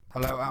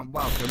Hello and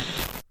welcome.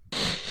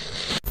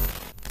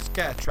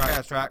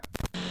 ScareTrack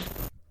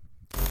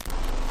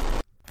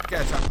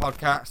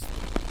podcast.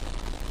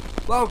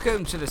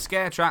 Welcome to the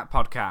ScareTrack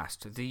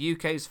podcast, the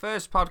UK's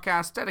first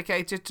podcast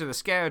dedicated to the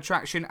scare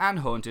attraction and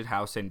haunted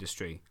house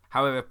industry.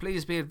 However,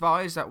 please be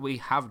advised that we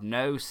have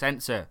no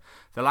censor.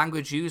 The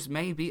language used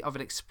may be of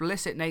an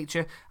explicit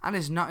nature and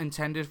is not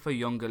intended for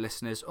younger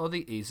listeners or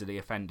the easily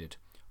offended.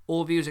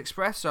 All views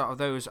expressed are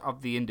those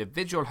of the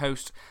individual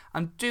host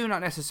and do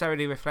not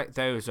necessarily reflect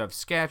those of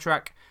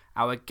ScareTrack,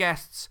 our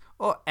guests,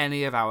 or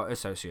any of our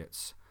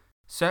associates.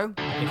 So,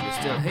 if you're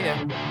still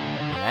here,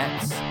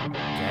 let's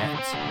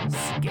get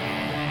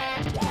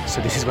scared. So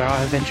this is where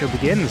our adventure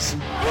begins. Oh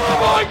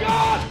my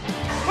god!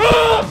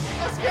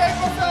 I scared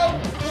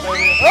myself!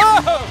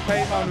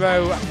 Kate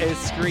Monroe is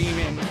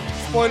screaming.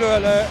 Spoiler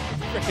alert,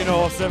 freaking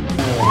awesome. That's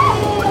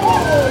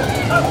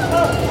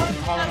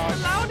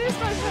the loudest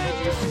I've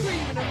heard you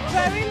scream in a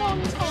very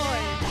long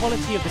time. The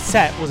quality of the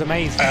set was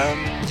amazing.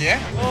 Yeah.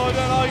 Oh, I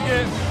don't like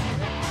it.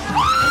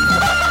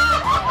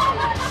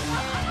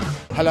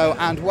 Hello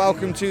and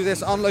welcome to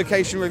this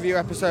on-location review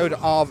episode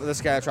of the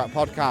ScareTrack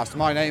podcast.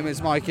 My name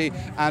is Mikey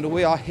and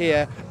we are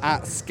here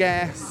at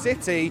Scare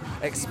City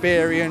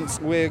Experience.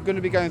 We're going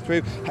to be going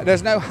through...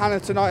 There's no Hannah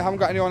tonight, I haven't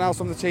got anyone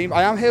else on the team.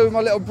 I am here with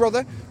my little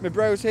brother. My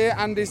bro's here,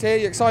 Andy's here.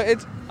 You excited?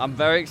 I'm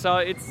very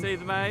excited to see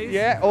the maze.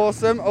 Yeah,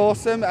 awesome.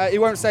 He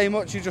won't say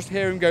much, you just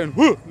hear him going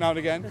whoo now and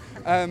again.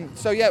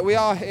 So yeah, we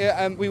are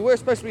here. We were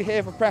supposed to be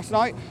here for press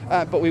night,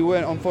 but we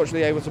weren't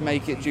unfortunately able to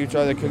make it due to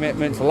other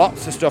commitments.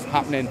 Lots of stuff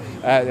happening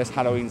this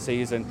Halloween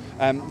season.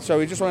 So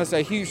we just want to say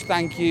a huge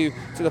thank you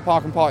to the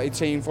Park and Party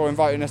team for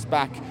inviting us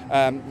back.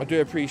 I do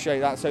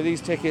appreciate that. So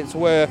these tickets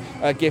were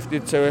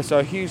gifted to us, so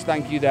a huge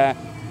thank you there.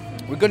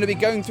 We're going to be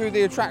going through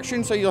the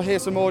attraction, so you'll hear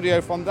some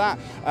audio from that,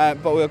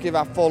 but we'll give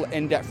our full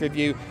in-depth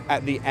review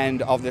at the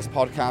end of this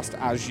podcast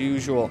as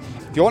usual.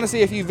 If you want to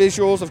see a few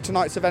visuals of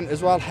tonight's event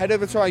as well, head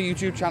over to our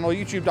YouTube channel,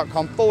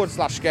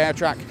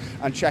 youtube.com/ScareTrack,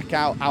 and check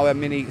out our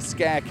mini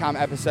Scare Cam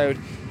episode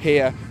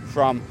here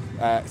from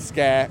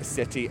Scare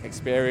City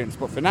Experience.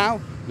 But for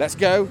now, let's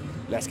get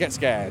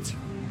scared.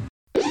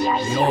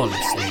 You're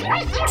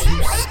listening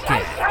to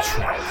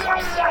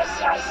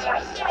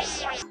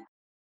ScareTrack.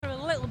 A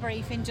little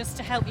briefing just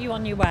to help you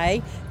on your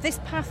way. This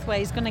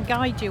pathway is going to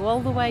guide you all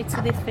the way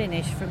to the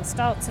finish, from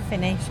start to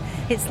finish.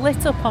 It's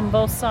lit up on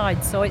both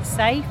sides, so it's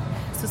safe.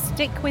 So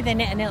stick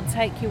within it and it'll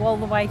take you all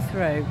the way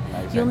through.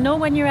 Amazing. You'll know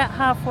when you're at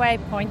halfway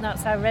point,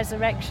 that's our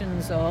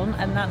resurrection zone,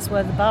 and that's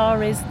where the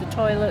bar is, the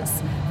toilets,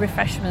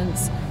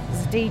 refreshments.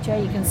 There's a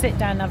DJ, you can sit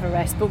down and have a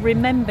rest, but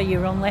remember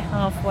you're only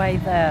halfway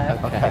there.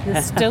 Okay.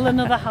 There's still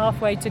another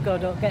halfway to go,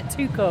 don't get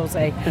too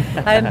cosy.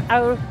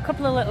 Our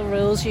couple of little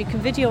rules: you can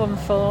video and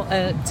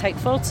take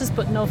photos,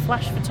 but no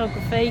flash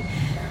photography.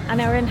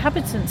 And our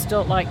inhabitants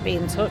don't like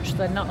being touched.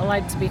 They're not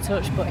allowed to be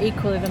touched, but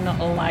equally they're not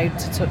allowed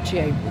to touch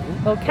you.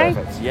 Okay?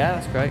 Perfect. Yeah,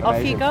 that's great. Off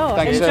Amazing. you go.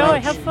 Thank you so Enjoy,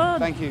 much. have fun.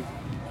 Thank you.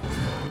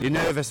 You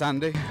nervous,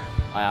 Andy?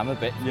 I am a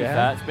bit, to be Yeah.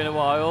 fair. It's been a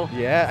while.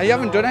 Yeah, and you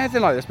haven't done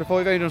anything like this before.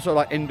 You've only done sort of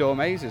like indoor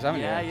mazes, haven't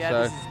Yeah, you? yeah,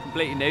 So, this is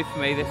completely new for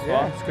me, this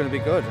yeah, one. it's going to be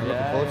good. I'm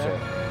looking forward to it.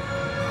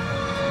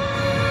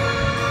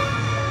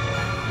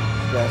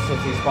 Scare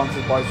City,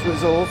 sponsored by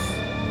Swizzles.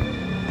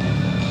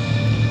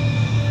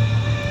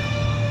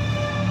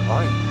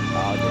 Right.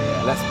 Oh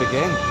dear. Let's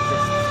begin.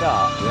 Just to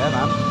start. Yeah,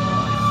 man.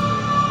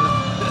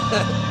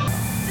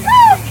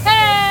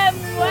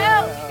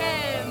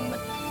 Welcome,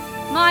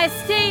 my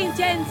esteemed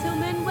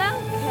gentlemen,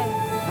 welcome.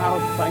 Oh,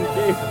 thank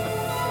you.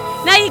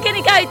 Now you're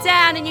going to go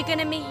down and you're going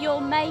to meet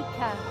your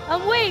maker.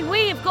 And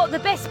we have got the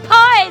best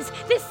pies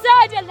this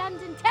side of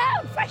London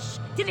town. Fresh,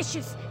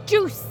 delicious,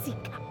 juicy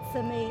cuts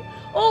of meat,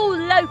 all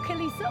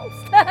locally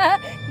sourced.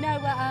 Know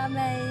what I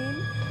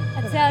mean?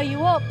 I tell you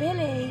what,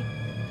 Billy.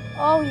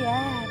 Oh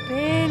yeah,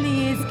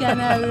 Billy is going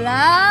to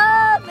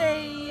love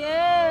you.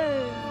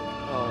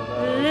 Oh no.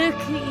 Look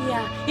at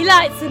you. He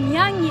likes them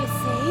young, you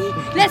see.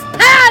 Let's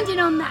pound in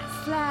on that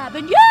slab.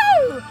 And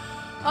you!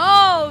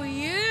 Oh,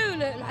 you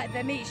look like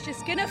the meat's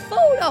just going to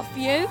fall off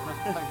you.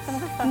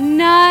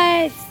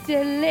 Nice,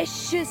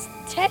 delicious,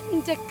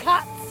 tender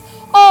cuts.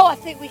 Oh, I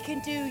think we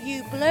can do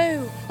you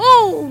blue.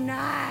 Oh,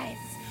 nice.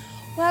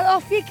 Well,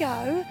 off you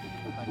go.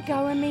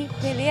 Go and meet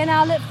Billy, and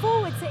I'll look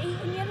forward to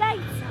eating you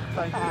later.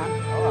 Thank you.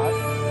 All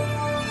right.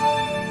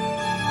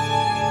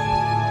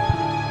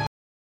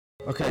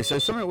 Okay, so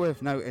something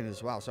worth noting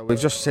as well. So we've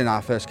just seen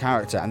our first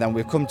character, and then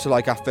we've come to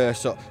like our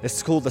first.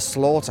 It's called the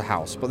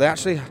Slaughterhouse, but they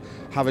actually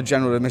have a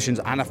general admissions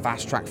and a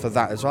fast track for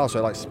that as well. So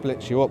it like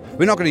splits you up.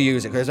 We're not going to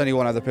use it because there's only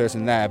one other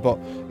person there, but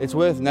it's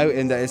worth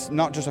noting that it's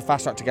not just a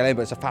fast track to get in,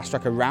 but it's a fast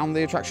track around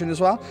the attraction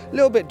as well. A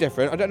little bit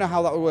different. I don't know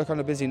how that would work on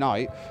a busy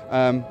night,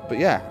 but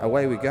yeah,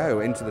 away we go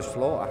into the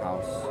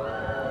Slaughterhouse.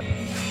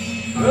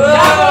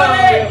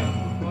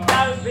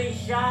 Don't be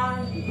shy.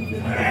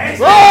 You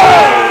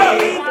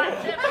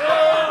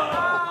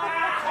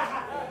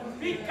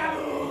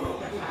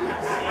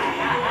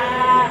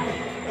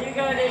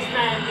go this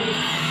man.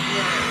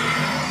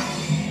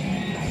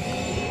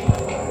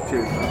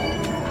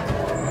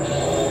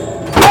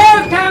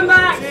 Welcome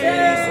back,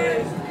 sir.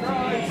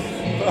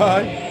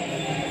 Bye.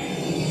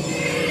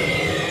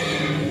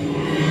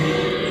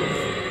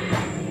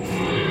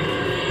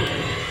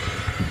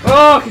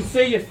 Oh, I can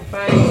see your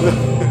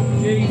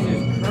face.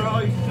 Jesus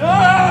Christ.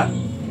 Ah!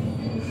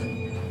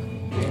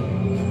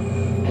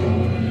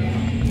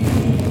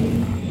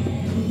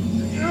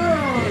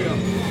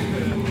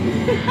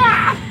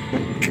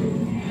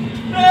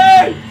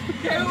 Hey!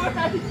 Get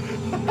away!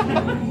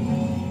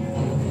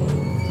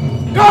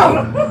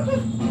 Go!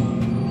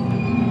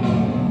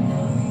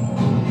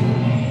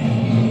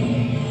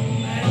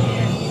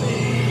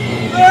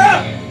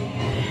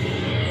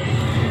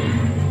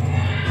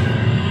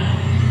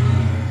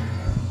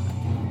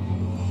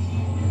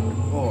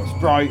 Oh, it's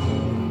bright.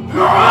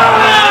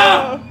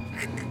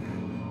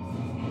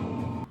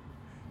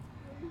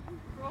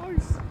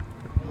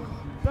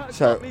 That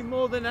So- got me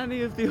more than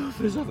any of the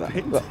others I've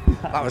been to.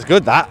 That was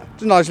good, that.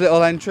 It's a nice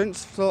little entrance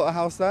sort of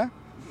house there.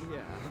 Yeah.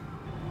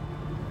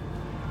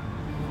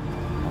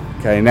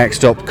 Okay,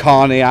 next up,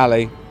 Carney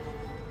Alley.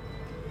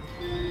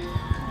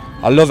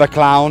 I love a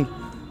clown.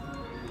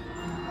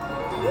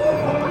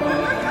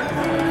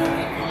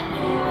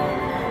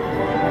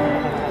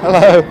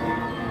 Hello.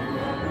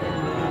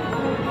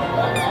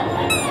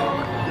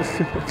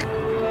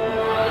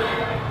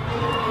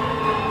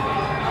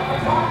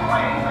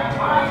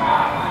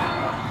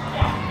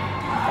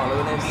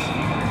 Following this.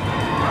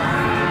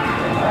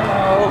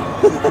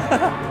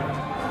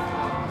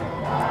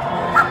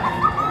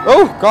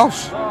 Oh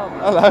gosh.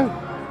 Hello.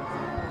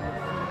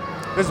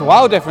 There's a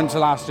wild difference to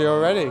last year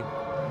already.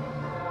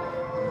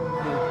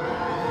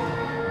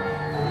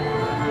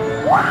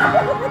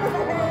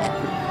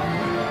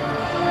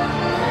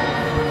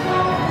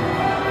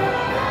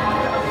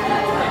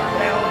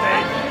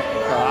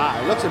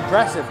 It looks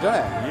impressive,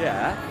 doesn't it?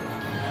 Yeah.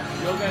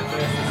 You'll go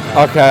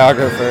first. Okay, I'll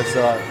go first.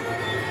 All right.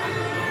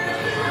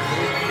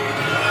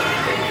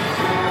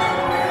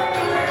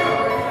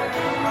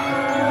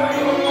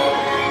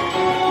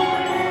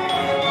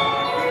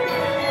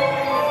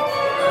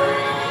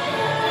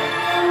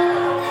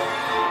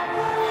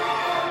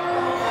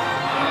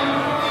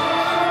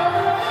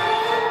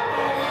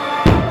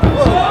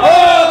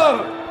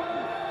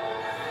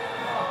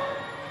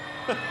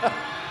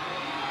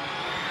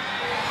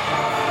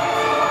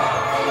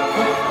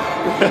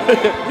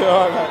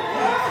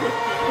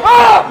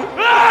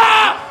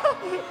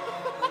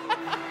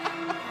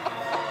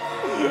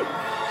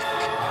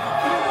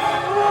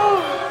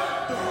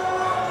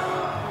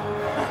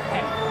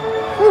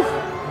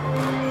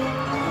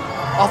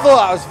 I thought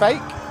that was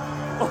fake.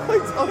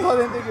 I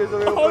didn't think it was a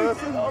real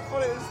person. I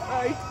thought it was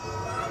fake.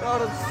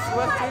 God, I'm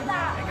sweating.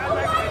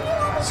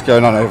 What's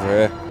going on over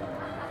here?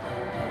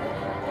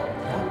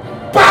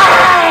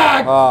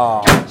 Bang!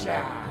 Oh.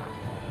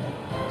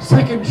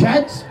 Second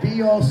chance,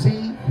 B or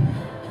C?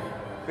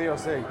 B or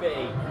C?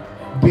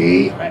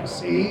 B, let's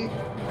see.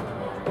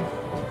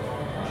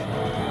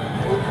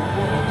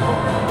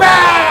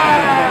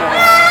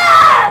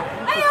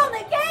 I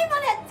only came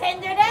on a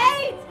Tinder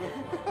date!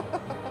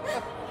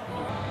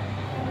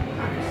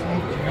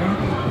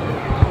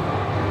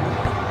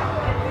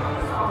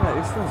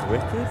 This one's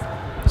wicked.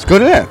 It's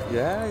good, isn't it?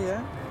 Yeah,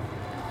 yeah.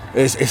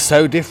 It's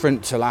so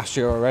different to last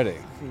year already.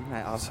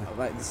 Mate,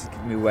 this is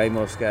giving me way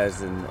more scares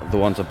than the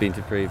ones I've been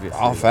to previously.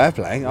 Oh, fair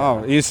play.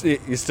 Oh, you're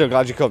still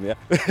glad you come, yeah?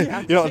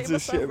 You're not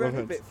just shit my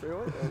pants.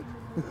 through it.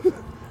 We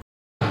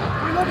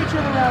love each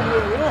other around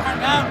here. We all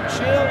hang out and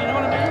chill, you know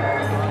what I mean?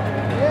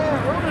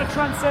 Yeah, we're all going to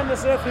transcend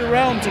this earthly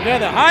realm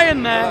together. Hi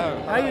in there.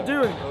 Hello. How you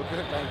doing? Oh,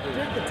 good, thank you.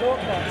 Dig the talk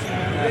box.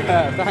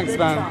 Yeah, thanks, Big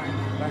man.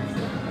 time. Thanks.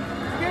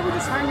 Yeah, we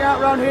just hang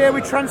out around here.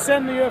 We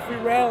transcend the earthly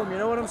realm, you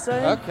know what I'm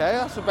saying? Okay,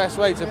 that's the best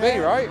way to be,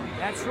 right?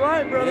 That's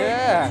right, brother.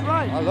 Yeah, That's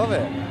right. I love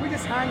it. We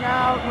just hang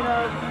out, you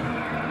know.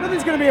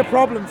 Nothing's going to be a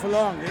problem for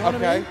long, you know what I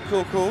Okay,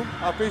 mean? cool.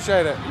 I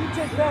appreciate it. You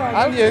take care.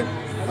 And you.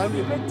 I love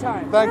you big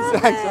time. Thanks,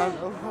 man.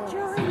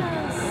 Join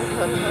us.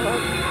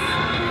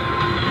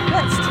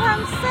 Let's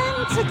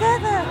transcend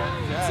together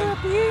to a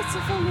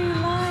beautiful new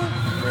life.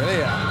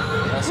 Brilliant.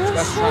 We'll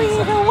Let's show you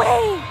transcend. the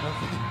way.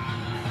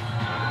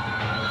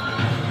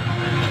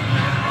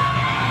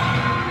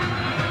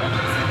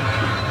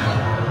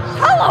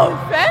 Hello,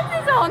 friends.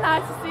 It's all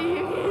nice to see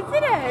you here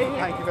today.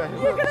 Thank you very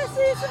much. You're going to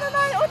see some of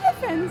my other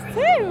friends too.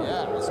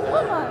 Yeah, let's go.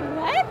 Come on,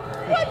 then.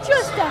 Watch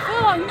your step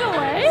along the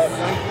way.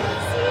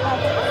 See you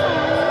later.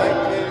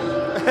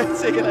 Thank you.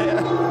 See you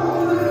later.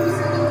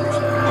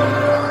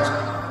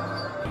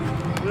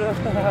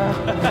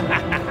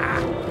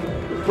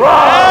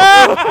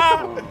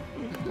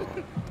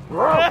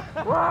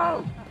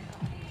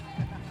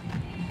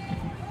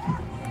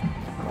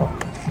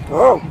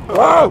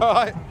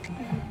 Right.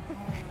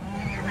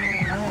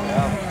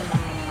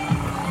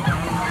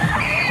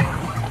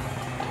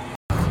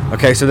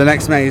 Okay, so the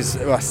next maze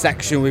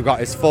section we've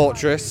got is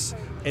Fortress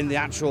in the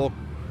actual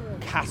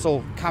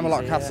castle,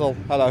 Camelot Castle.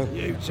 Hello.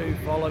 You two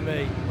follow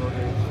me.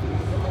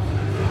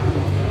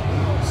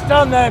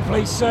 Stand there,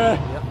 please, sir.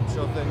 Yep,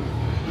 sure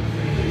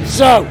thing.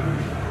 So,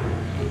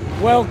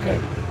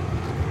 welcome.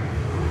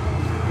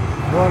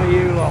 What are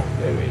you lot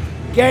doing?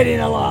 Get in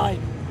a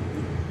line.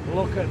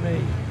 Look at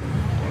me.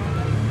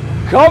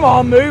 Come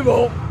on, move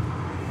up.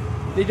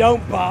 They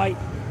don't bite.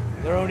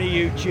 They're only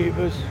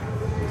YouTubers.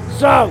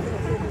 So,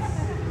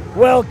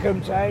 welcome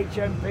to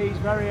HMP's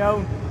very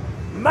own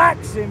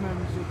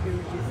maximum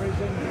security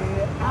prison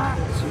here at...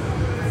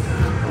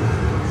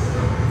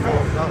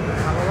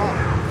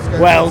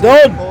 Well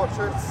done.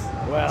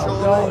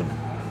 Well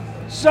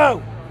done.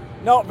 So,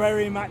 not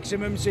very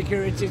maximum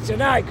security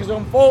tonight because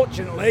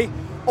unfortunately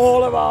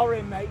all of our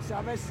inmates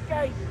have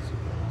escaped.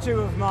 2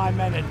 of my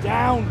men are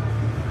down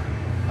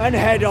and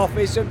head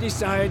office have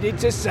decided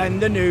to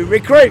send the new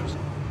recruits.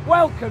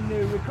 Welcome,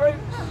 new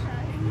recruits.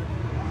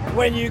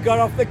 When you got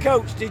off the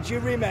coach, did you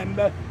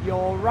remember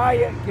your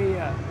riot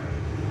gear?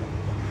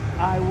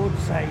 I would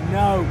say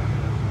no.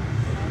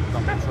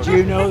 Do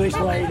you know this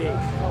lady?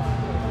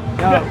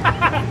 No.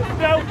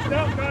 No.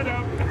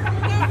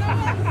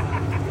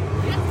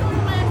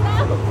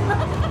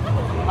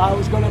 I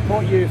was going to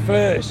put you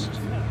first.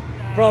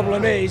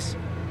 Problem is,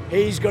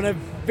 he's going to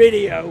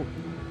video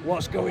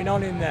what's going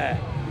on in there.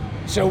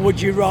 So would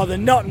you rather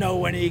not know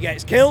when he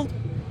gets killed?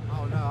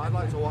 Oh no, I'd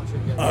like to watch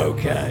him get killed.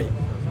 Okay.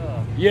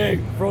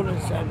 You, front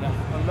and centre.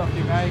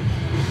 Unlucky, mate.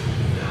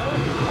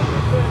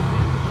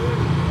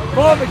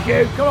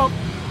 Barbecue, come on.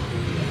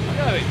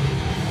 Going.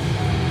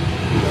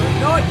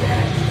 Not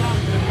yet.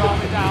 Calm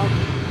it down.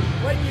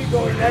 When you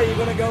go in there, you're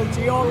going to go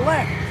to your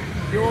left.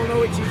 You all know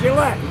which is your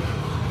left.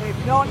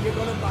 If not, you're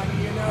going to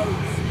bang your nose.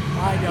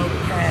 I don't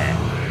care.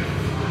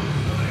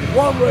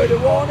 One word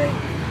of warning,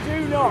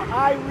 do not,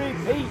 I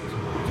repeat,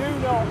 do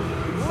not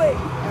lick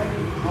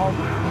any of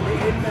the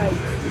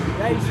inmates.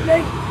 They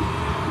stink.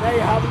 They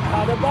haven't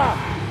had a bath,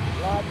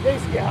 like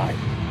this guy.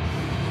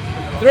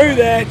 Through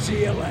there to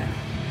your left.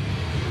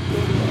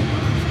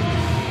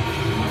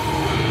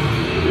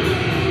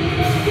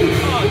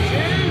 Oh,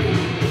 June.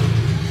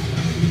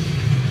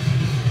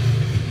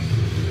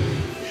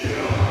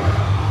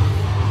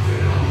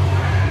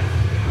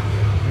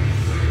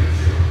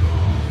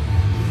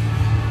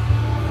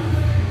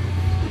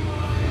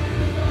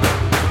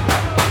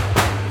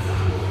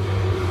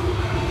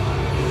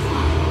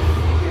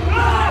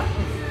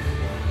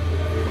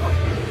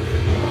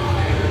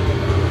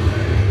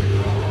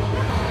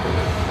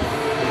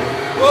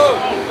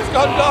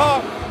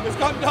 It's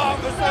gone dark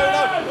for so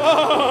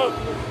long.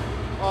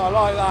 Oh, I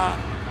like that.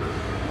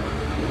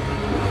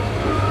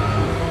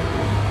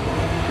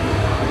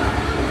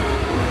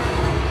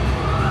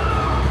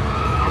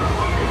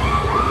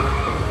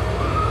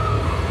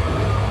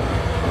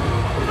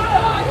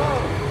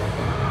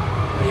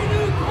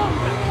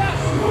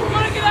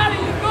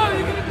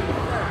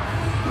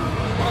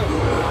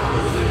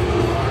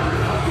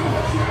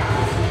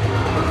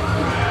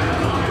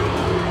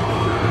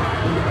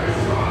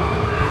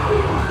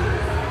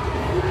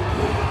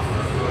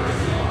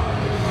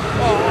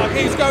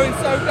 He's going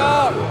so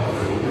dark.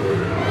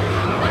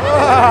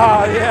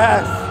 Ah,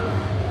 yes.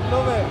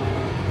 Love it.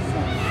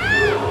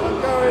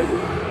 I'm going.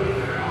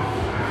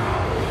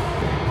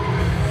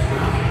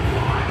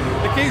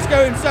 The key's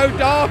going so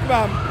dark,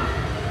 man.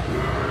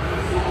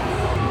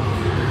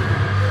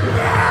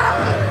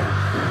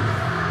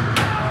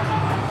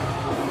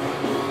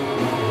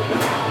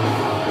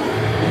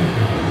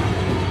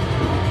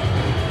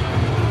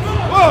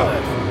 Whoa.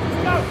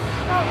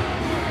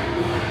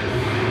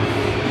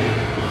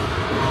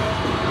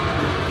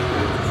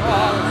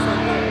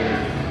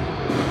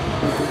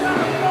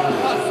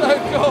 That's so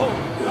cool.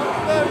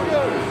 That's so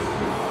good.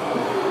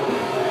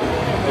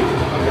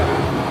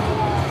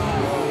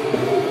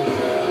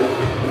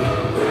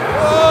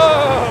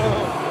 Whoa.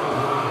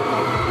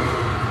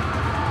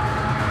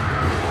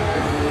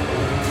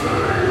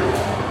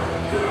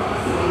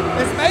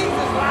 This maze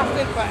has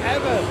lasted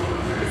forever.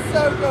 It's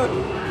so good.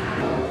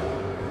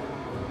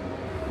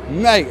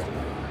 Mate,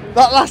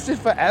 that lasted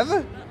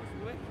forever.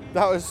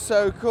 That was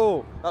so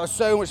cool. That was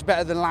so much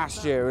better than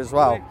last year as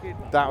well.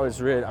 That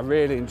was really, I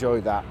really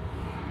enjoyed that.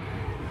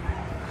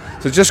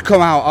 So just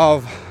come out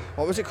of,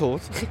 what was it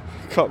called?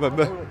 Can't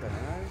remember.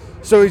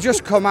 So we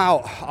just come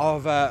out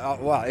of,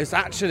 well, it's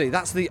actually,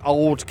 that's the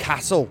old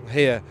castle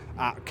here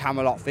at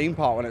Camelot theme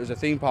park when it was a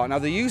theme park. Now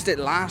they used it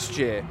last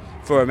year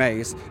for a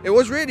maze. It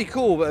was really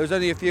cool, but there was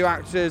only a few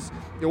actors.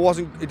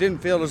 It didn't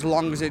feel as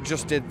long as it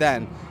just did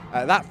then.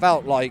 That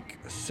felt like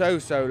so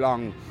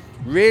long.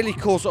 Really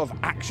cool sort of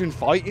action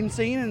fighting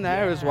scene in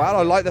there as well.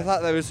 I like the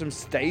fact there was some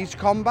stage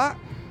combat.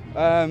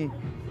 The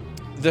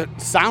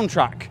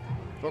soundtrack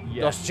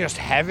was just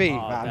heavy,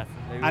 man.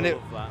 And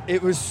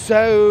it was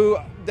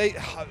so,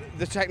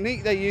 the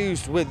technique they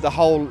used with the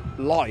whole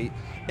light,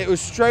 it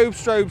was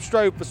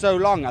strobe for so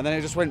long, and then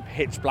it just went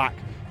pitch black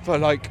for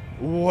like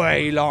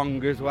way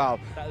long as well.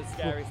 That was the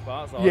scariest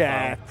part.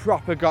 Yeah,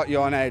 proper got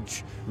you on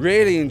edge.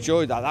 Really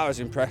enjoyed that. That was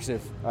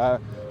impressive.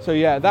 So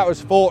yeah, that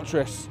was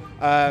Fortress.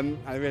 And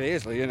it really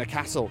is, like you're in a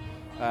castle.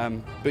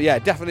 But yeah,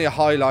 definitely a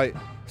highlight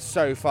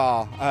so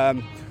far.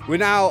 We're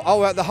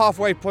now at the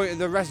halfway point of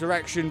the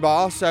Resurrection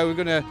Bar, so we're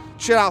gonna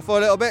chill out for a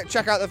little bit,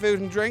 check out the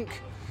food and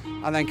drink,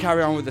 and then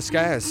carry on with the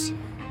scares.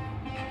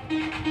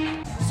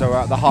 So we're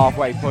at the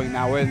halfway point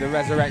now. We're in the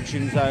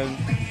resurrection zone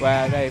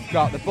where they've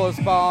got the buzz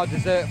bar,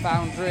 dessert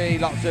foundry,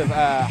 lots of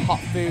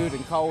hot food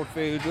and cold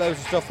food, loads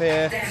of stuff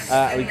here.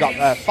 We've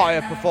got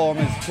fire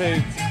performers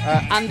too.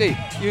 Andy,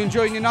 you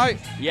enjoying your night?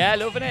 Yeah,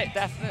 loving it,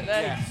 definitely.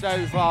 Yeah,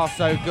 so far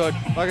so good.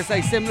 Like I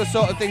say, similar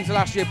sort of thing to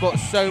last year, but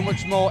so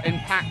much more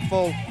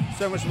impactful,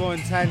 so much more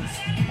intense.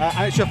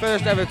 And it's your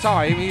first ever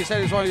time. You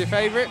said it's one of your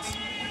favourites?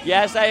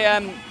 Yes,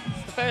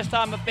 it's the first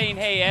time I've been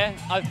here.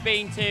 I've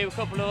been to a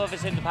couple of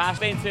others in the past,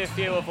 been to a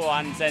few other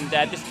ones, and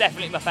this is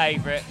definitely my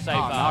favourite so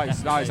far. Nice,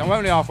 definitely. nice. And we're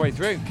only halfway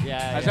through.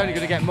 Yeah, it's only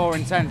going to get more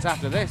intense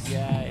after this.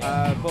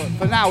 Yeah. But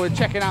for now, we're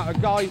checking out a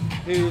guy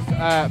who's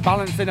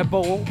balancing a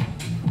ball.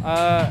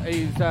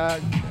 He's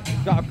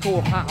got a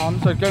cool hat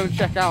on, so go and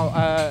check out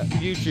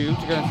YouTube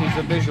to go and see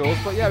some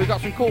visuals. But yeah, we've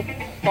got some cool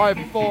fire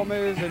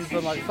performers and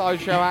some like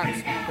sideshow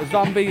acts. A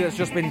zombie that's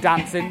just been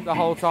dancing the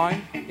whole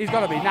time. He's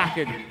got to be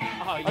knackered.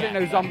 Oh, yeah. I didn't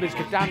know zombies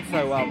could dance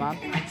so well, man.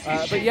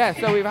 But yeah,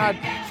 so we've had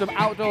some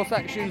outdoor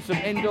sections, some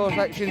indoor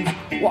sections.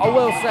 What I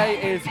will say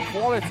is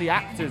quality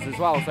actors as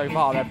well so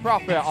far. They're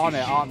proper on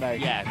it, aren't they?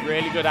 Yeah,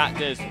 really good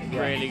actors,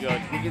 really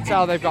good. You can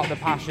tell they've got the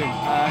passion.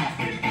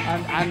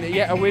 And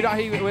yeah, we're not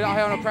here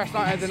on a press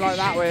night or anything like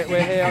that.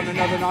 We're here on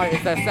another night.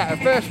 It's their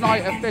first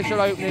night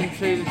official opening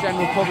to the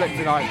general public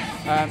tonight.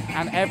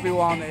 And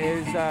everyone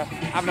is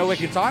having a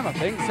wicked time, I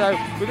think. So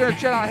we're going to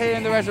chill out here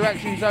in the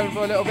resurrection zone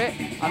for a little bit,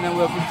 and then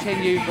we'll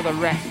continue for the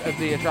rest of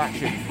the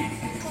attraction.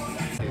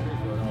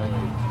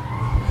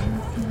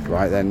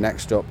 Right then,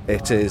 next up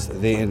it is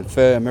the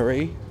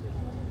infirmary.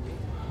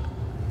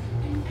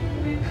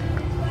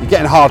 You're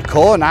getting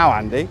hardcore now,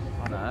 Andy.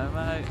 I know,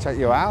 mate. Check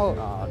you out.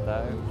 Oh,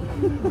 don't.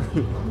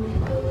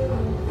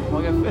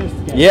 I'll go first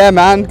again. Yeah,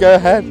 man, go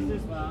ahead.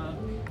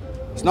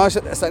 It's nice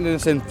that they're sending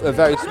us in a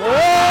very small.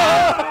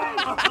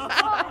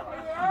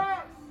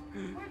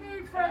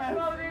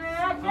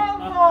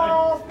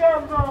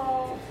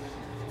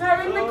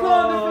 They're in the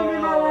corner for me,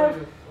 my love.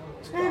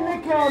 In the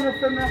corner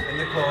for me. In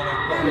the corner.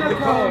 In the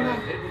corner.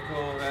 In the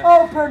corner.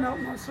 Open up,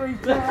 my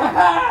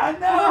sweetheart.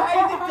 No,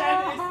 hey, the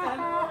dentist.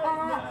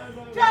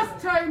 Just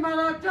two, my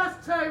love,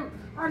 just two.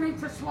 I need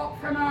to swap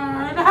for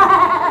mine.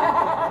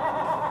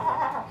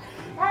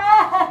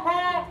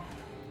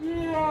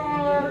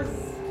 Yes.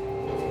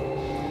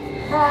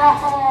 Oh,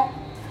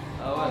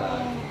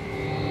 hello.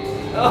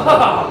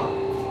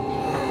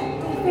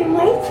 We've been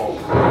waiting.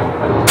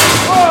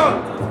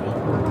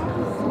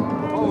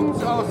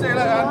 Oh, see you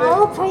later, Andy.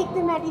 I'll take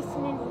the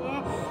medicine in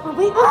here and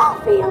we all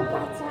feel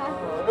better.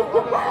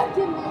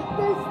 To make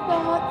those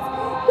thoughts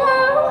go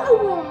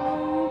away.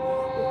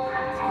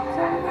 Take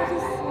your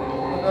medicine.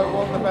 I don't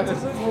want the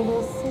medicine. I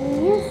will see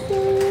you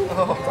soon.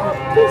 Oh.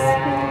 This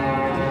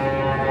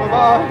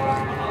Bye-bye.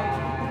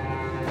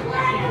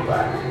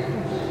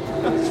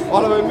 It's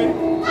following me.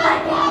 I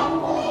can't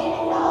believe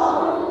it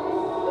all.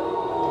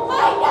 I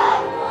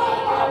can't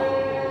believe it.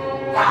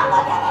 Don't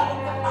look at it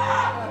in the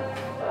back.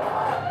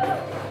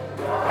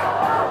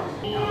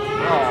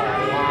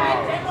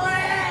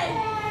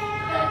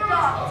 The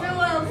doctor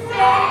will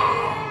see.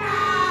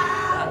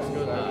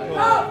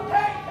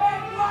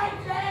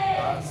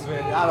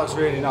 That looks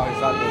really nice,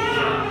 that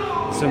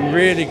does. Some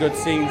really good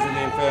scenes in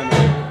the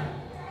infirmary.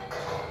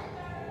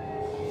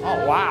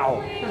 Oh,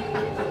 wow.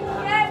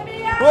 Get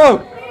me out, Whoa.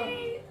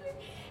 please.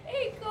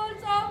 He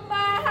cut off my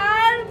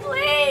hand.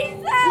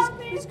 Please help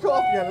me. He's cut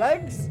off your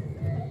legs.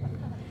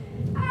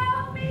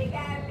 Help me,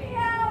 get me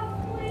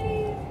out,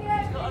 please.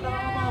 Get me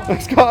out.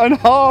 He's got an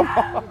arm.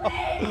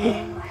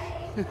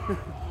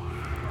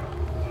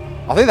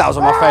 I think that was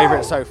my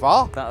favourite so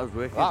far. That was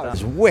wicked. That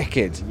was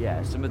wicked.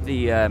 Yeah, some of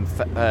the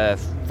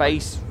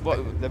face,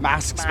 The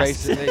masks,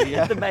 basically.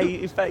 Yeah.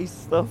 the face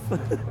stuff.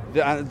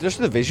 Just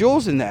the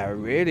visuals in there are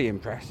really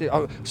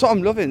impressive. So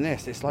I'm loving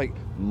this. It's like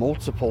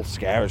multiple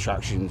scare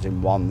attractions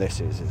in one.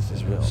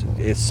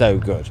 It's so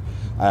good.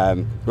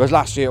 Whereas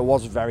last year it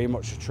was very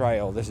much a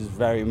trail. This is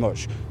very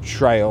much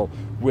trail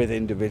with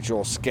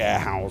individual scare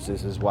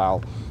houses as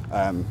well.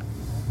 And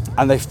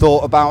they've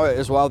thought about it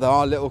as well. There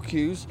are little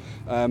queues.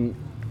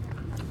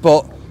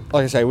 But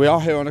like I say, we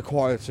are here on a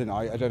quieter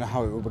night. I don't know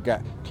how it will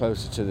get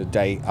closer to the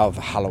date of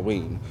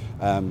Halloween,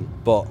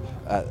 but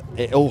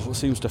it all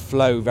seems to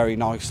flow very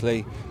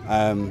nicely.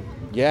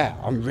 Yeah,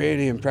 I'm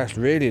really impressed,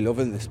 really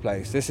loving this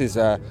place. This is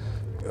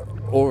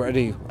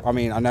already, I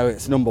mean, I know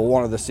it's number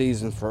one of the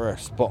season for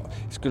us, but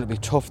it's going to be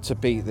tough to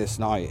beat this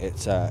night.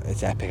 It's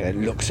epic,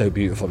 and it looks so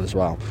beautiful as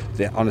well.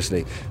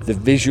 Honestly, the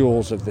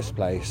visuals of this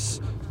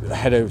place,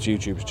 head over to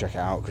YouTube to check it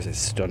out because it's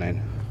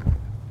stunning.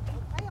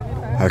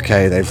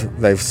 Okay,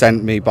 they've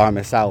sent me by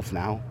myself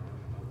now.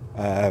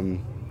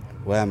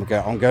 Where am I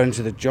going? I'm going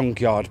to the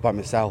junkyard by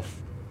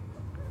myself.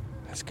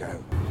 Let's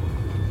go.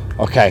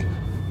 Okay,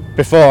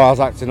 before I was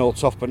acting all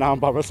tough, but now I'm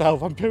by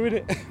myself. I'm doing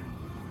it.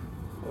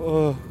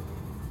 Oh.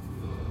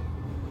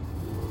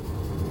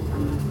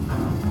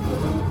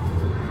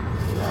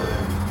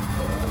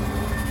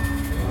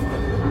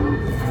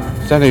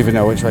 Don't even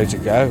know which way to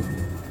go.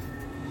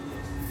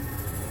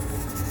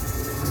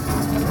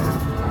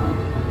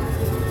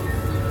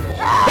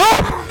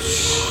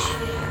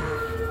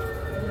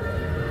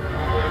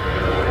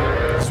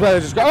 swear they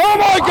just go, oh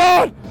my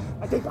God!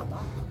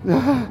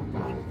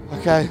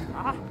 Okay.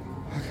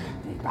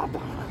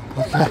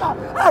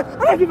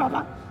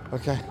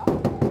 Okay.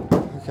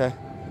 Okay.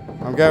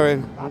 I'm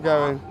going.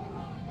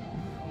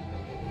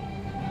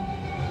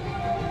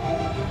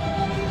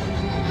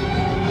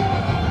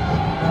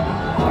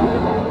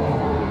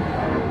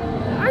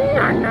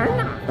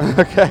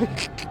 Okay.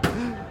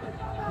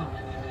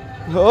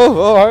 Oh,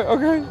 alright,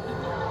 okay.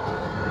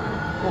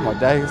 Oh my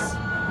days.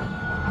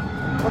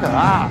 Look at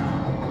that.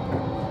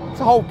 It's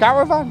a whole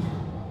caravan.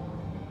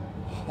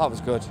 That was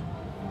good.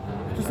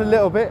 Just a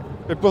little bit.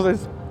 My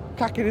brother's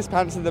cacking his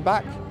pants in the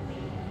back.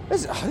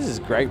 This is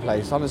a great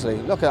place, honestly.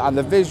 Look at, and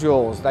the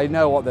visuals, they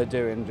know what they're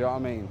doing, do you know what I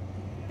mean?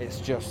 It's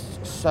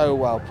just so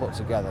well put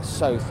together,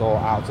 so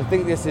thought out. I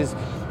think this is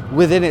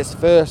within its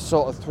first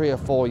sort of 3 or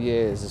 4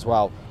 years as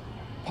well.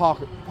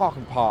 Park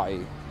and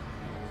Party,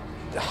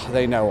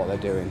 they know what they're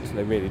doing,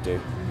 they really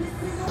do.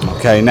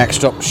 Okay,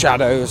 next up,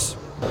 Shadows.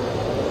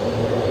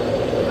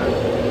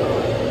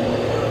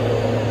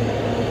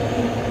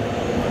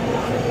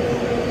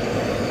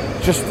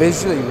 Just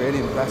visually really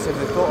impressive.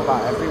 They thought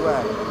about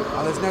everywhere.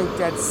 And there's no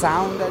dead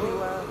sound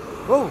anywhere.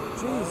 Oh,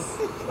 jeez.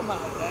 Come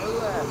out of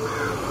nowhere.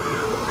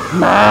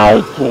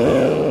 Mikey!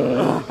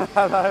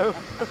 Hello.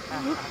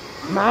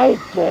 Mikey!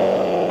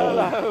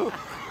 Hello.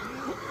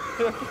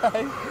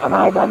 Okay. Am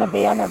I going to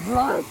be on a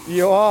vlog?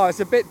 You are. It's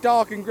a bit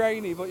dark and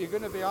grainy, but you're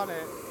going to be on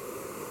it.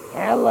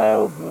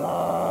 Hello,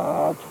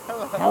 vlog.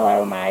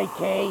 Hello,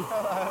 Mikey.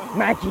 Hello.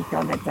 Mikey's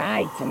gonna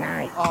die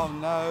tonight. Oh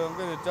no, I'm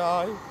going to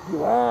die.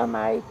 You are,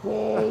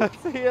 Mikey.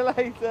 See you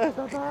later.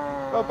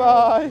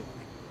 Bye-bye.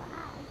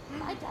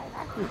 Bye-bye.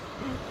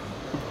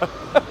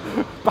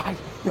 Bye.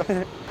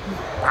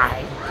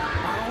 Bye.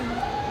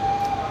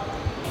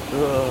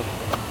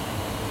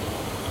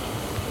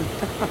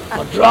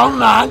 What's wrong,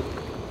 man?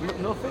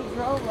 Nothing's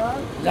wrong,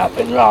 man.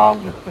 Nothing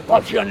wrong.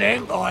 What's your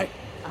name, boy?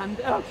 And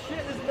oh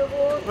shit, there's another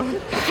one.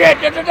 Shit,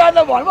 there's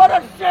another one. What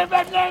a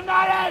stupid name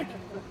that is.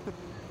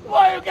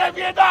 Why you give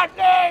me that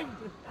name?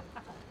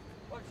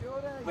 What's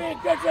your name? We're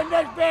kissing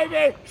this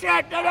baby.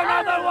 Shit, there's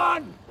another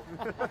one.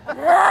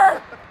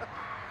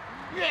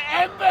 You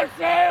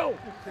imbecile.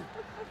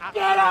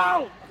 Get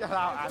out. Get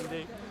out,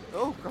 Andy.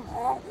 Oh,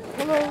 God.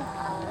 Hello.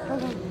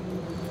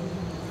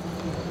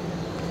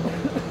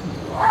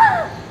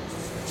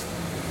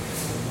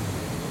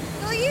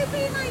 Will you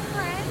be my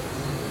friend?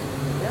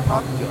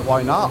 Yeah,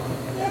 why not?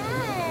 Yay!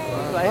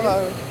 Hello.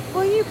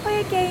 Will you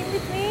play a game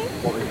with me?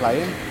 What are we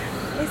playing?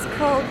 It's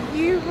called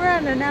You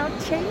Run and I'll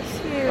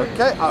Chase You.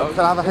 Okay, can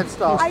I have a head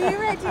start? Are you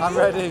ready? I'm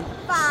ready.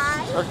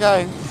 Bye.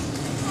 Okay.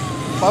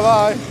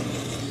 Bye-bye.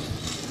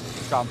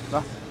 Come.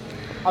 No.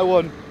 I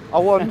won.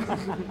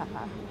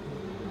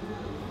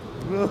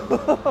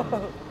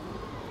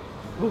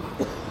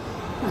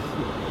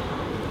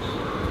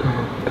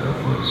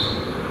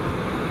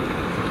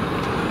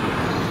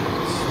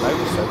 That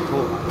was so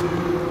cool.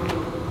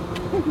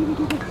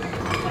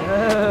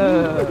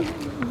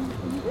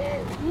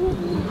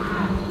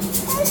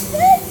 I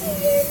said to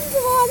you to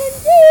want to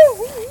do.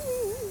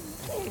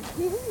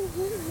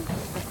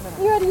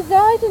 You ready to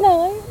die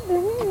tonight?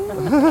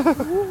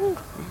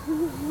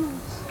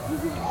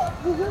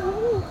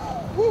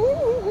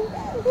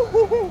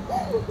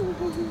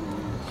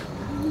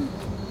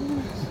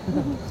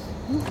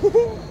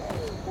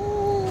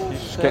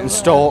 She's getting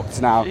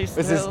stalked now. She's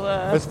This is still,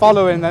 there's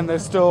following, then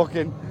there's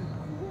stalking.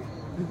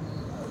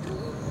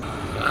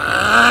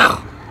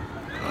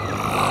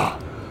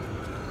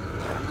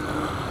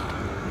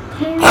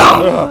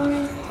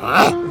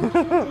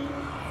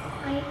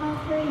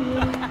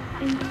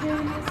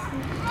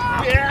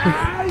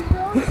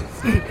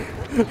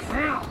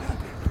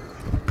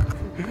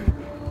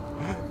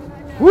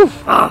 Woof.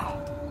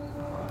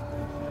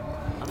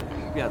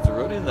 You had to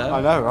run in there.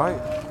 I know, right?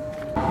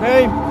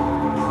 Name.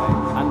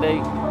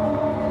 Andy,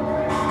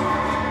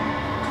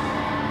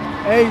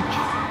 Age.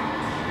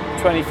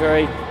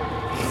 23.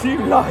 You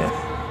liar.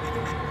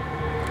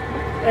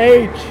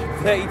 Age.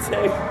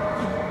 32.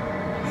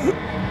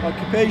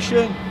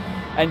 Occupation.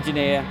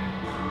 Engineer.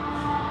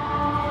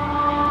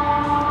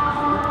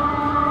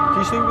 Do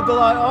you sleep with the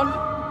light on?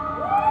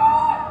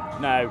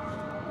 No.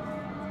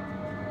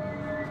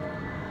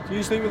 Do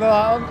you sleep with the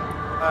light on?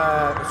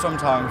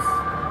 Sometimes.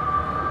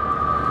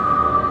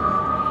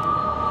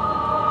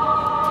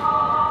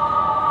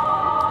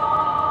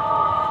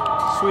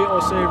 Sweet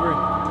or savoury?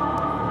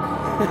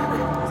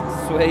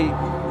 Sweet.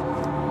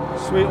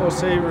 Sweet or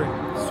savoury?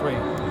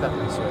 Sweet.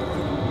 Definitely sweet.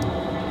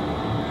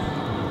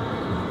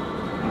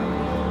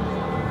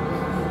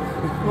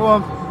 Go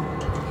on.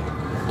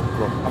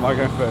 Am I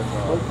going first?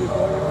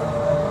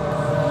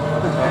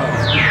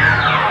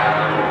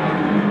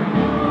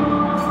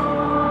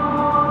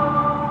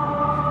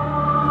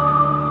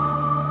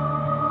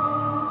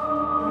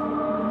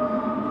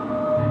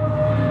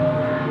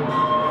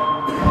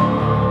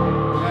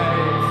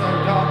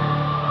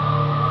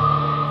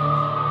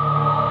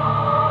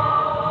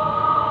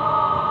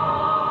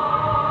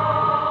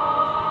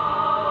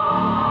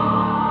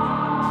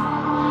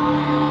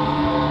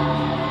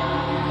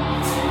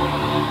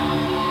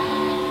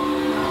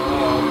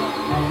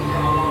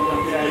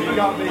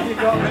 got me, you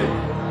got me.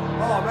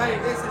 Oh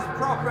mate, this is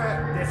proper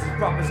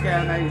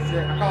scare maze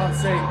shit. I can't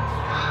see.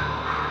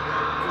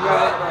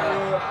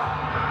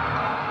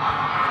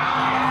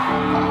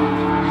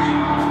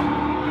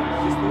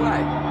 Is this the way?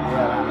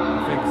 Yeah,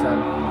 I think so.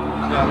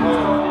 Yeah.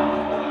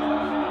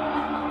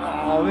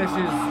 Oh, this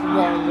is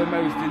one of the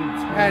most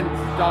intense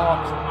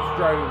dark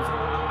strobes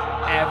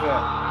ever.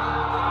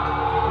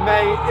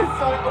 Mate, it's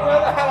like, where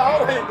the hell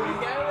are we?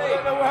 I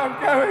don't know where I'm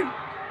going.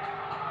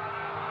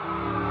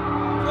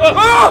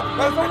 Oh!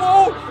 There's a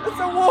wall! It's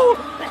a wall!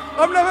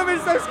 I've never been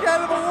so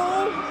scared of a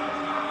wall!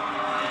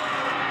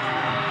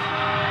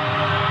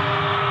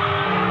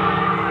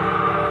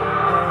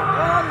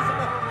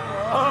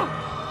 Oh.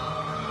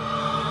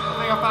 I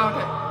think I found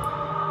it.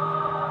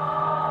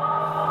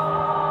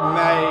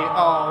 Mate,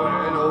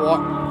 oh, you know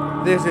what?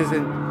 This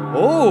isn't.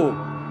 Oh!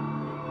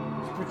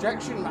 There's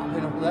projection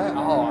mapping up there.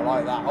 Oh, I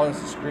like that. Oh,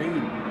 it's a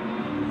screen.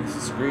 It's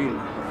a screen.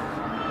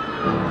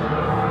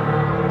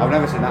 I've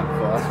never seen that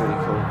before. That's really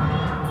cool.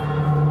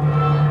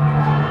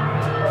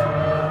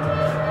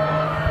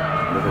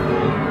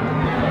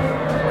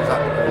 Is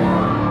that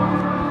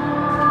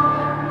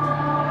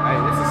hey,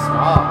 this is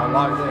smart. I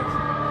like this.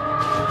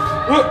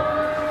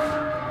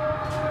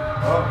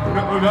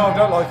 Oh, no, I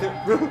don't like it.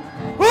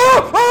 Oh,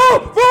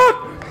 fuck!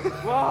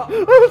 What?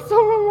 There's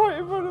someone right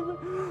in front of me.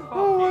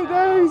 Oh, my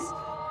days.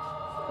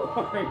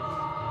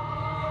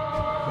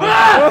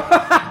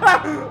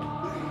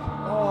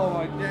 Oh,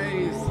 my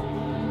days.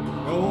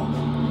 Oh.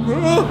 Oh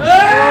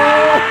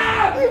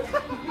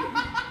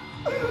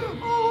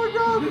my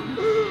god!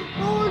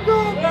 Oh my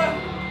god!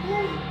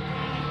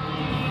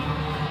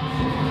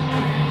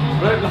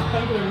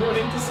 I'm going to run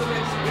into some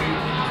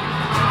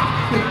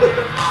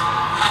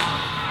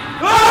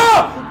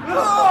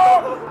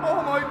Oh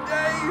my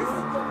days!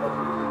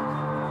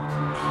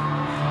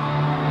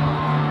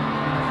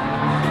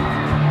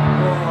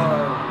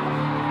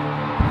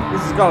 Whoa.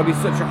 This has got to be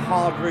such a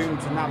hard room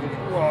to navigate.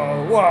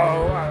 Whoa,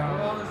 whoa, whoa.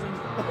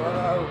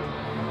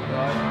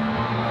 Right.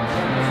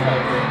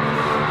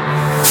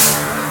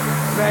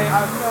 Mate, I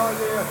have no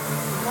idea.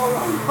 Hold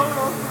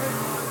on.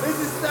 This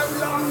is so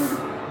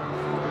long.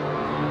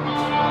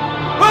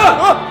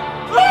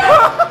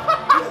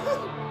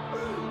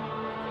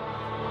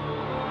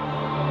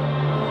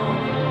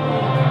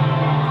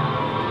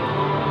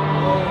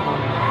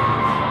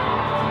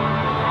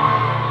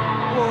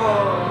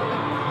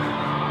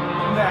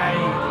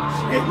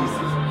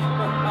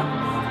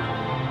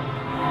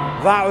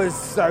 That was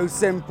so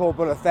simple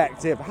but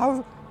effective.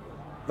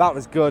 That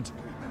was good.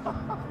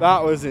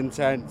 That was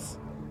intense.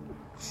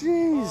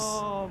 Jeez.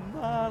 Oh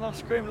man, I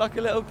screamed like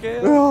a little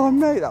kid. Oh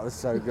mate, that was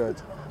so good.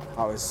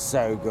 That was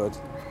so good.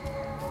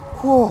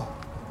 Whew.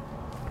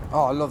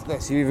 Oh, I love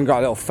this. You even got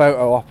a little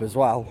photo op as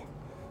well.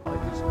 I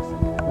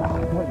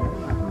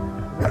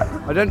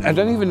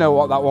don't even know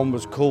what that one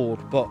was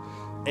called, but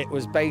it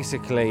was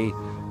basically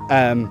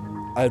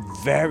a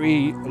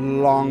very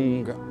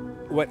long.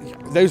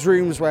 Those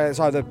rooms where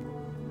it's either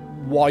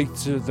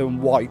whiter than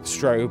white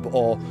strobe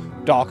or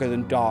darker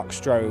than dark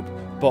strobe,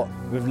 but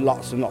with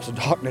lots and lots of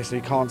darkness, so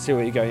you can't see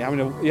where you're going.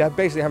 You're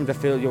basically having to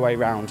feel your way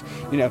around.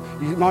 You know,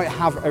 you might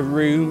have a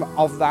room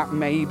of that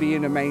maybe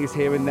in a maze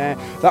here and there.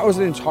 That was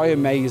an entire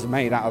maze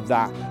made out of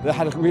that. That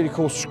had a really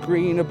cool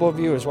screen above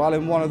you as well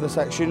in one of the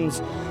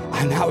sections,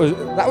 and that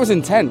was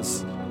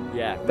intense.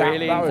 Yeah,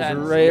 really intense. That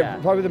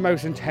was probably the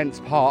most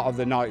intense part of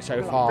the night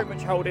so far. Pretty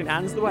much holding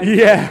hands the way.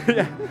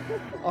 Yeah.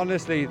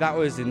 Honestly, that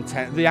was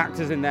intense. The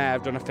actors in there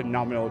have done a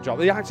phenomenal job.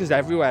 The actors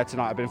everywhere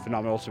tonight have been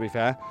phenomenal, to be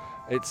fair.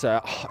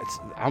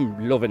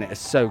 I'm loving it. It's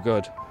so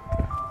good.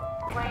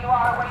 Where you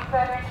are, await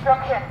further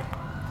instructions.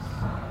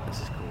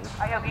 This is cool.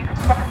 I hope you can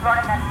fucking run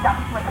and then stop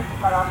flipping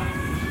you've got on you.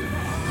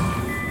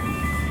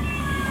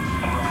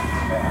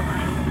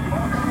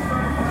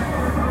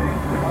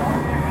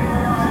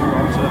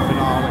 On to the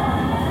finale.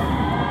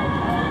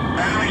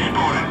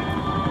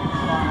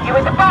 You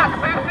at the back,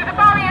 move through the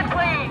barriers,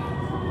 please.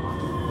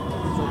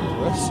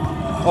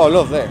 Oh, I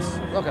love this.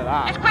 Look at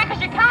that. As quick as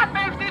you can,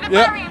 move through the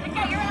barriers and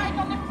get your eyes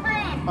on the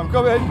screen. I'm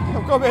coming.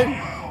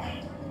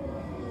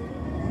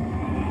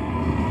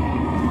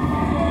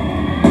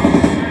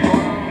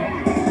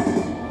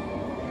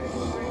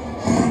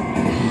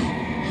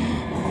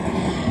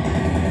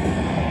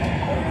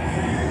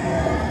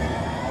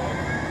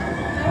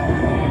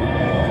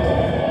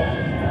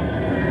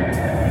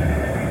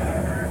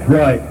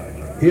 Right,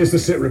 here's the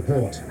sit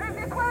report.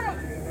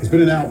 There's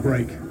been an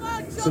outbreak,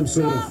 some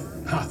sort of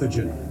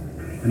pathogen,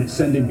 and it's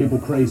sending people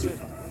crazy.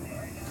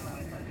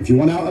 If you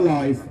want out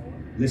alive,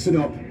 listen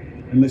up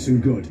and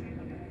listen good.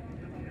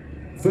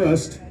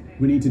 First,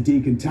 we need to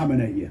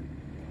decontaminate you.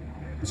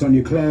 It's on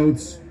your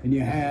clothes, in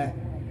your hair,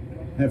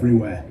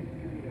 everywhere.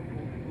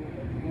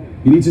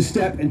 You need to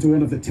step into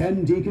one of the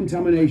 10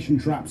 decontamination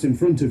traps in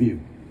front of you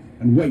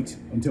and wait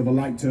until the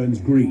light turns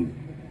green.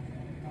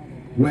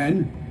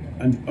 When,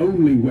 and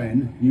only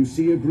when, you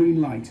see a green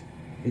light,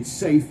 it's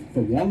safe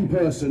for one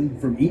person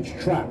from each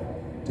trap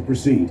to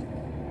proceed.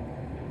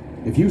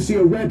 If you see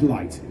a red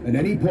light at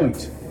any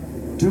point,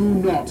 do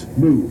not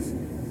move.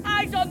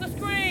 Eyes on the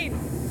screen!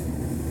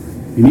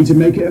 You need to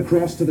make it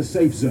across to the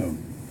safe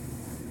zone.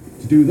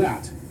 To do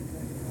that,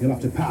 you'll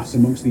have to pass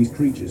amongst these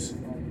creatures.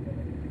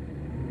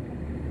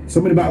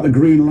 Something about the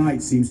green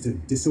light seems to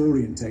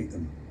disorientate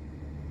them.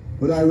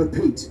 But I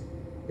repeat,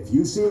 if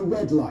you see a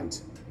red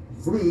light,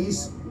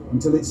 freeze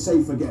until it's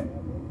safe again.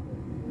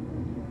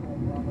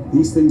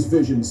 These things'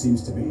 vision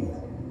seems to be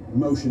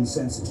motion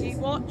sensitive. Keep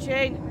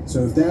watching.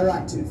 So if they're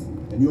active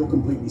and you're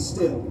completely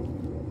still,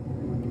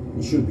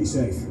 you should be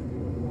safe.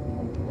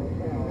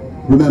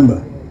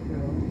 Remember,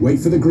 wait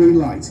for the green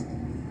light,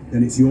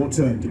 then it's your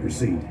turn to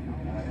proceed.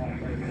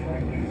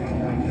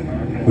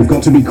 We've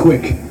got to be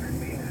quick,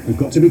 we've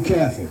got to be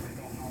careful,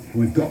 and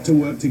we've got to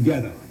work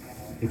together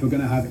if we're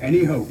going to have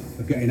any hope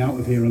of getting out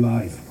of here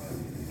alive.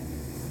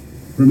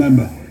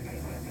 Remember,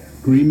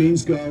 green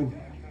means go,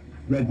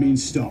 red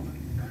means stop.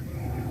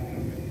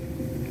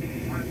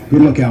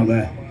 Good luck out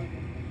there.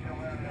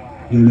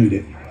 You'll need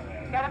it.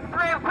 Get him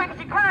through quick as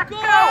you can. Go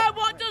on,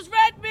 what does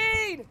red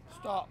mean?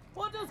 Stop.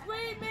 What does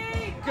green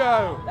mean?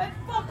 Go. Then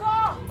fuck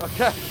off.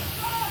 Okay.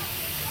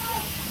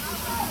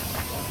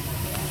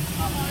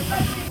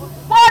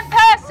 One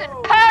person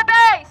per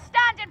bay.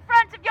 Stand in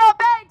front of your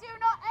bay. Do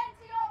not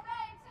enter your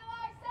bay until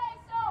I say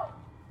so.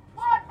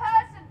 One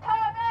person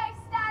per bay.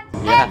 Stand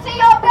into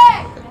your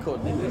bay.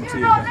 Do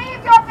not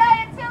leave your bay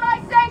until I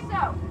say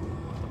so.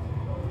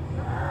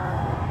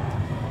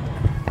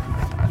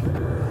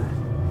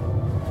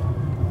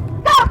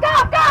 Go, go,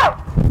 go!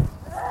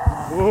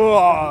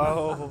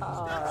 Whoa.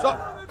 Stop.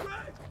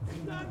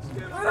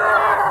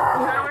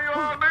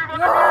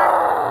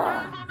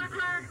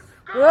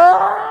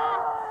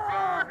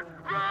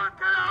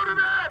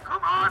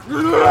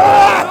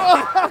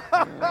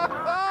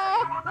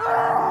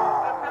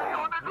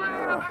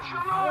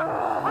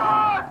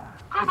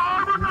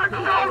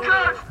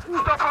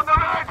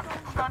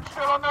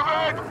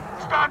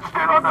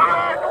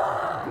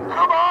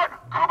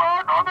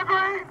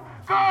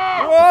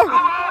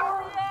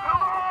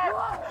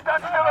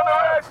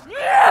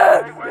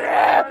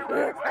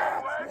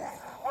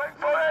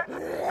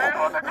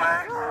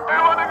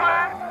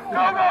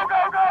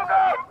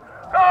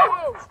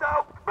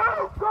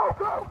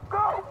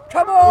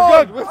 Come on!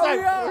 We're good. We're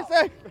safe. Yeah. We're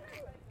safe.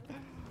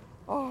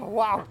 Oh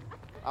wow,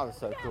 that was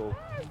so cool.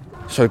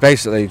 So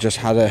basically, just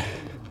had a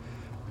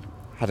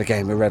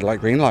game of red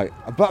light, green light.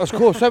 But it was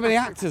cool. So many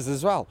actors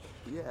as well.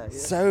 Yeah.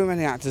 So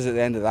many actors at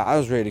the end of that. That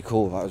was really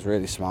cool. That was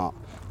really smart.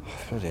 Oh,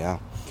 bloody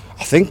hell.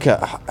 I think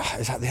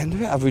is that the end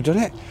of it? Have we done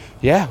it?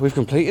 Yeah, we've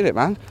completed it,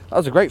 man. That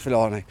was a great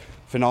finale.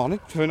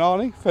 Finale.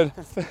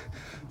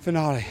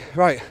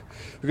 Right,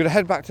 we're gonna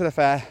head back to the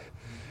fair.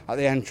 At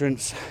the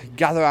entrance,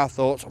 gather our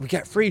thoughts. We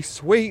get free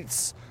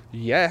sweets,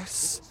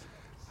 yes,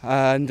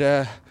 and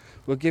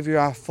we'll give you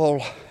our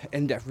full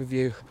in-depth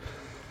review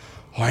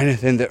or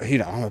anything that,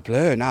 I'm a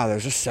blur now.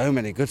 There's just so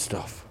many good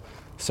stuff.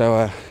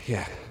 So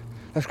yeah,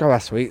 let's grab our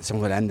sweets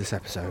and we'll end this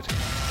episode.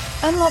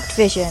 Unlocked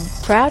Vision,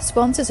 proud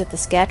sponsors of the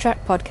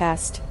ScareTrack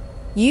podcast.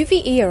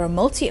 UVE are a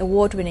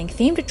multi-award-winning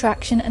themed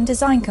attraction and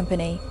design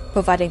company,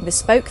 providing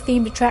bespoke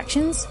themed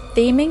attractions,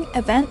 theming,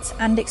 events,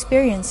 and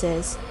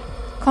experiences.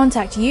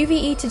 Contact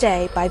UVE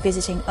today by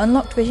visiting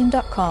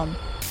unlockedvision.com.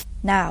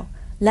 Now,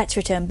 let's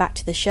return back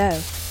to the show.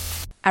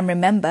 And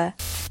remember,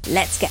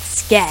 let's get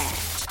scared.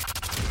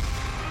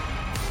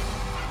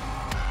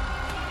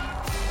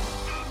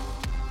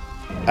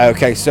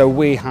 Okay, so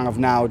we have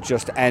now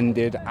just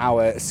ended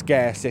our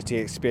Scare City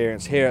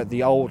experience here at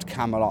the old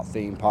Camelot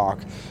theme park,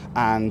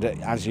 and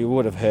as you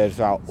would have heard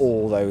throughout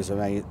all those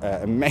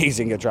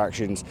amazing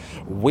attractions,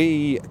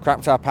 we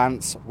crapped our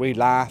pants, we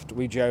laughed,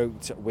 we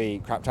joked, we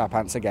crapped our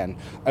pants again.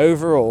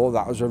 Overall,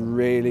 that was a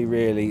really,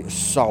 really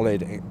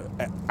solid,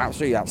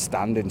 absolutely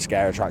outstanding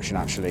scare attraction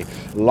actually.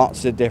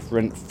 Lots of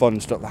different fun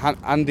stuff.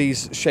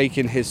 Andy's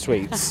shaking his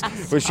sweets,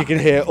 which you can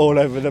hear all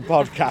over the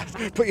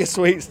podcast. Put your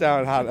sweets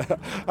down, Hannah.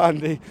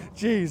 Andy,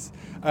 jeez.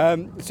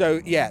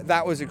 So yeah,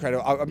 that was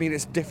incredible. I mean,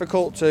 it's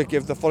difficult to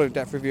give the full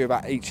in-depth review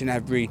about each and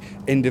every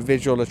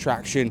individual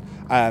attraction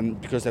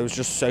because there was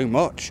just so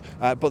much.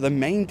 But the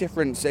main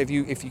difference, if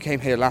you came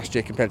here last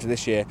year compared to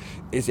this year,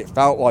 is it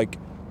felt like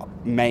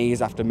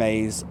maze after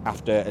maze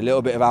after a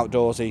little bit of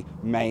outdoorsy,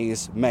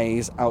 maze,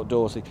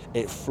 outdoorsy.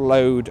 It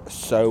flowed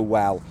so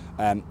well.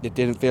 It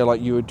didn't feel like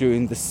you were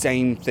doing the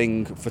same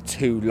thing for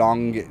too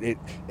long.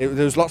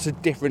 There was lots of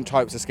different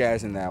types of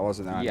scares in there,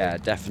 wasn't there, Andy? Yeah,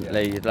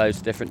 definitely. Loads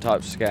of different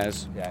types of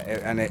scares. Yeah,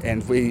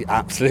 and we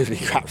absolutely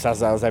crapped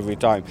ourselves every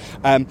time.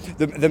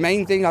 The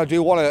main thing I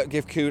do want to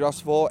give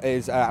kudos for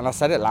is, and I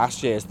said it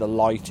last year, is the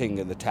lighting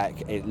and the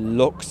tech. It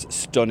looks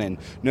stunning.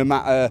 No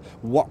matter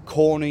what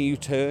corner you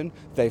turn,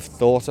 they've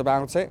thought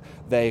about it.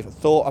 They've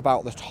thought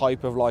about the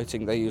type of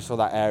lighting they use for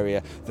that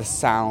area, the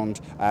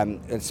sound,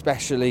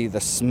 especially the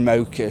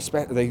smokers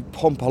they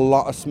pump a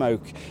lot of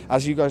smoke.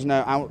 As you guys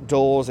know,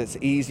 outdoors it's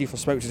easy for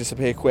smoke to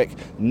disappear quick.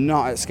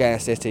 Not at Scare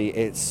City.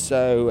 It's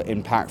so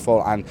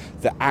impactful, and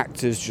the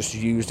actors just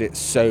used it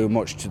so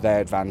much to their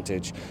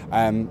advantage.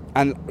 And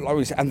like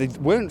we said, and they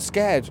weren't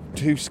scared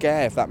to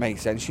scare, if that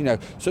makes sense. You know,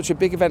 such a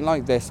big event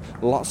like this,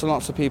 lots and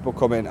lots of people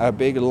come in, a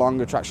big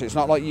long attraction. It's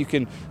not like you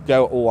can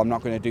go, oh, I'm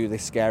not going to do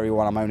this scary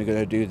one, I'm only going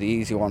to do the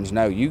easy ones.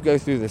 No, you go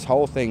through this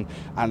whole thing,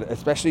 and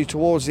especially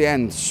towards the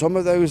end, some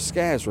of those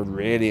scares were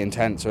really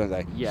intense, weren't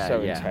they? Yeah,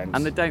 so yeah. intense.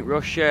 And they don't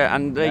rush you,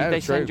 and they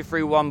true. send you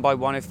through one by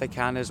one if they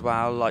can as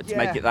well, like to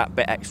make it that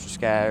bit extra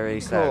scary.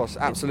 Of course,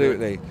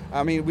 absolutely.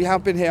 I mean, we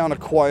have been here on a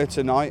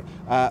quieter night,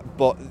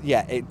 but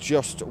yeah,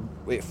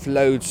 it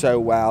flowed so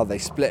well. They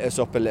split us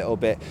up a little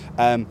bit.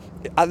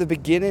 At the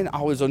beginning,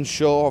 I was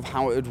unsure of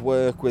how it would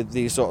work with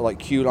these sort of like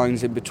queue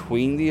lines in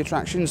between the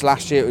attractions.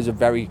 Last year, it was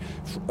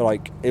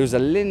it was a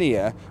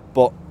linear,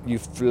 but you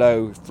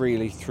flow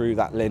freely through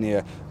that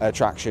linear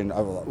attraction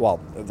of, well,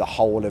 the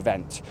whole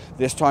event.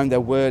 This time there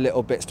were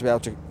little bits to be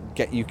able to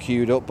get you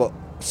queued up, but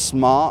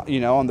smart, you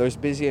know, on those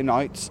busier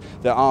nights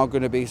there are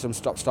going to be some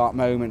stop-start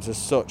moments as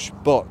such,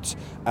 but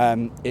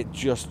it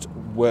just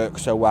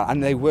works so well,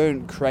 and they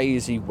weren't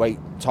crazy wait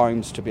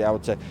times to be able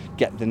to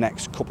get the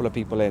next couple of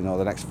people in, or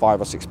the next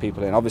 5 or 6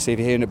 people in. Obviously, if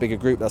you're here in a bigger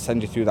group, they'll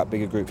send you through that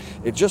bigger group.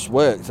 It just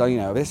works. So, you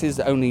know, this is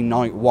only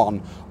night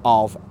 1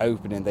 of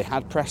opening. They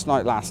had press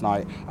night last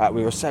night.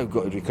 We were so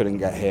gutted we couldn't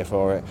get here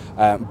for it,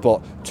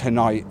 but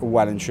tonight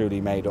well and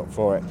truly made up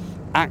for it.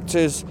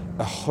 Actors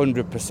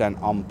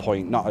 100% on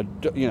point, not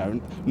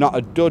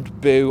a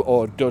dud boo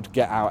or dud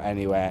get out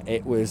anywhere.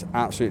 It was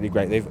absolutely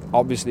great. They've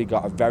obviously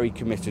got a very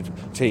committed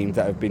team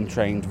that have been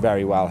trained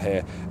very well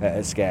here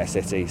at Scare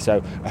City,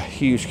 so a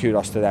huge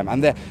kudos to them.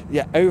 And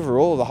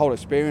overall the whole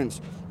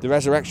experience, the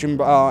resurrection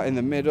bar in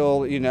the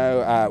middle, you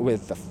know,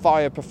 with the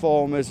fire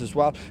performers as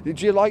well.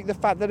 Did you like the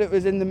fact that it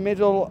was in the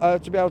middle,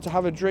 to be able to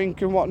have a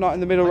drink and whatnot in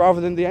the middle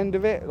rather than the end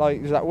of it?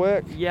 Like, does that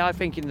work? Yeah, I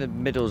think in the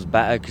middle's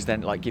better, because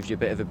then it gives you a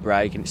bit of a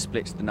break and it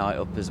splits the night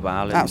up as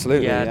well. And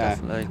Absolutely, yeah,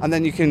 definitely. And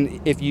then you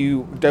can, if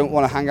you don't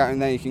want to hang out in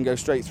there, you can go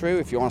straight through.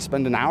 If you want to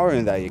spend an hour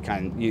in there, you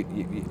can. You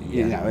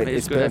know,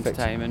 it's good perfect.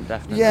 Entertainment,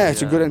 definitely. Yeah,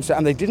 it's a good entertainment,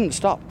 and they didn't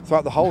stop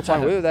throughout the whole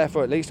time. We were there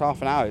for at least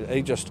half an hour.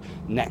 They just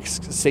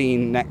next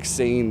scene, next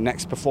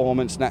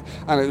performance,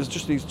 and it was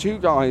just these 2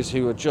 guys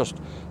who were just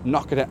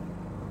knocking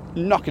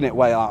it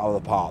way out of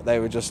the park. They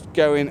were just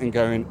going and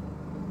going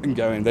and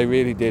going. They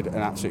really did an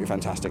absolutely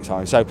fantastic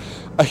time. So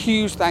a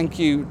huge thank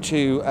you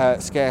to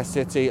Scare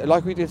City.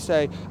 Like we did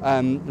say,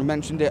 we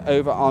mentioned it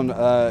over on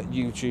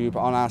YouTube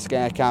on our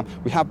ScareCam.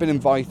 We have been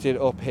invited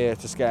up here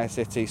to Scare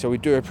City, so we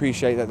do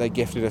appreciate that they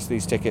gifted us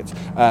these tickets,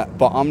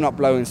 but I'm not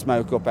blowing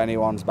smoke up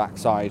anyone's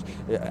backside.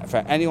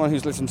 For anyone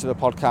who's listened to the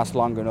podcast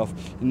long enough,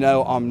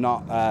 no, I'm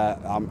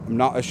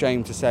not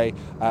ashamed to say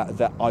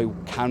that I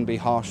can be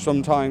harsh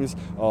sometimes,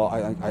 or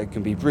I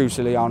can be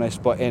brutally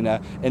honest, but in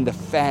the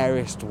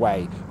fairest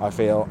way, I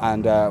feel,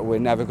 and we're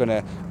never going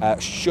to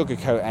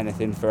sugarcoat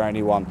anything for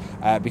anyone,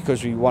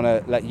 because we want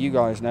to let you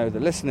guys know,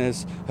 the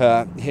listeners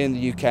here in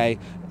the UK,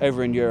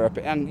 over in Europe,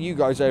 and you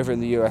guys over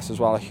in the US as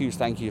well, a huge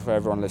thank you for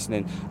everyone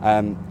listening.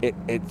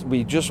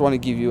 We just want to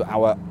give you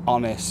our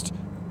honest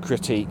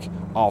critique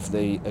of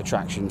the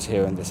attractions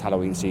here in this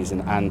Halloween season,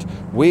 and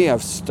we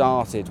have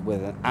started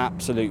with an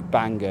absolute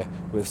banger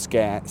with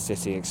Scare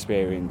City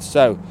Experience.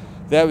 So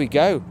there we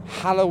go.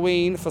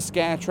 Halloween for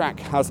ScareTrack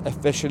has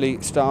officially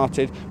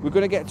started. We're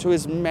going to get to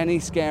as many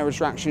scare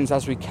attractions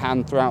as we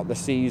can throughout the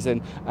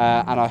season,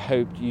 and I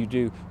hope you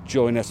do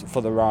join us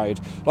for the ride.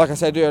 Like I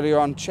said earlier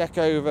on, check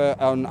over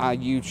on our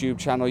YouTube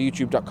channel,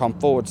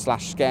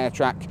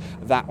 youtube.com/ScareTrack.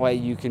 That way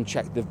you can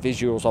check the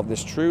visuals of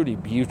this truly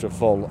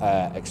beautiful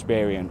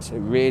experience. It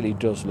really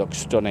does look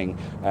stunning,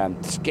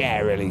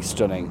 scarily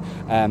stunning.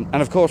 And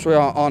of course, we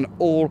are on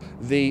all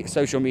the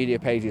social media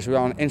pages. We're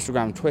on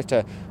Instagram,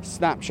 Twitter,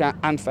 Snapchat,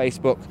 and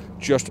Facebook.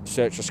 Just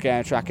search for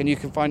ScareTrack, and you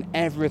can find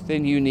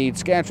everything you need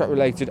ScareTrack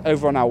related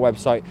over on our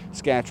website,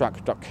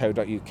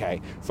 scaretrack.co.uk.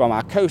 From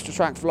our Coaster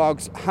Track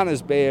vlogs,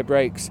 Hannah's beer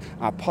breaks,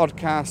 our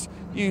podcast,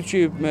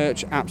 YouTube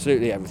merch,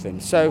 absolutely everything.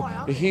 So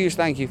a huge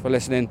thank you for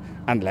listening,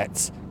 and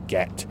let's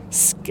get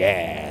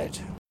scared.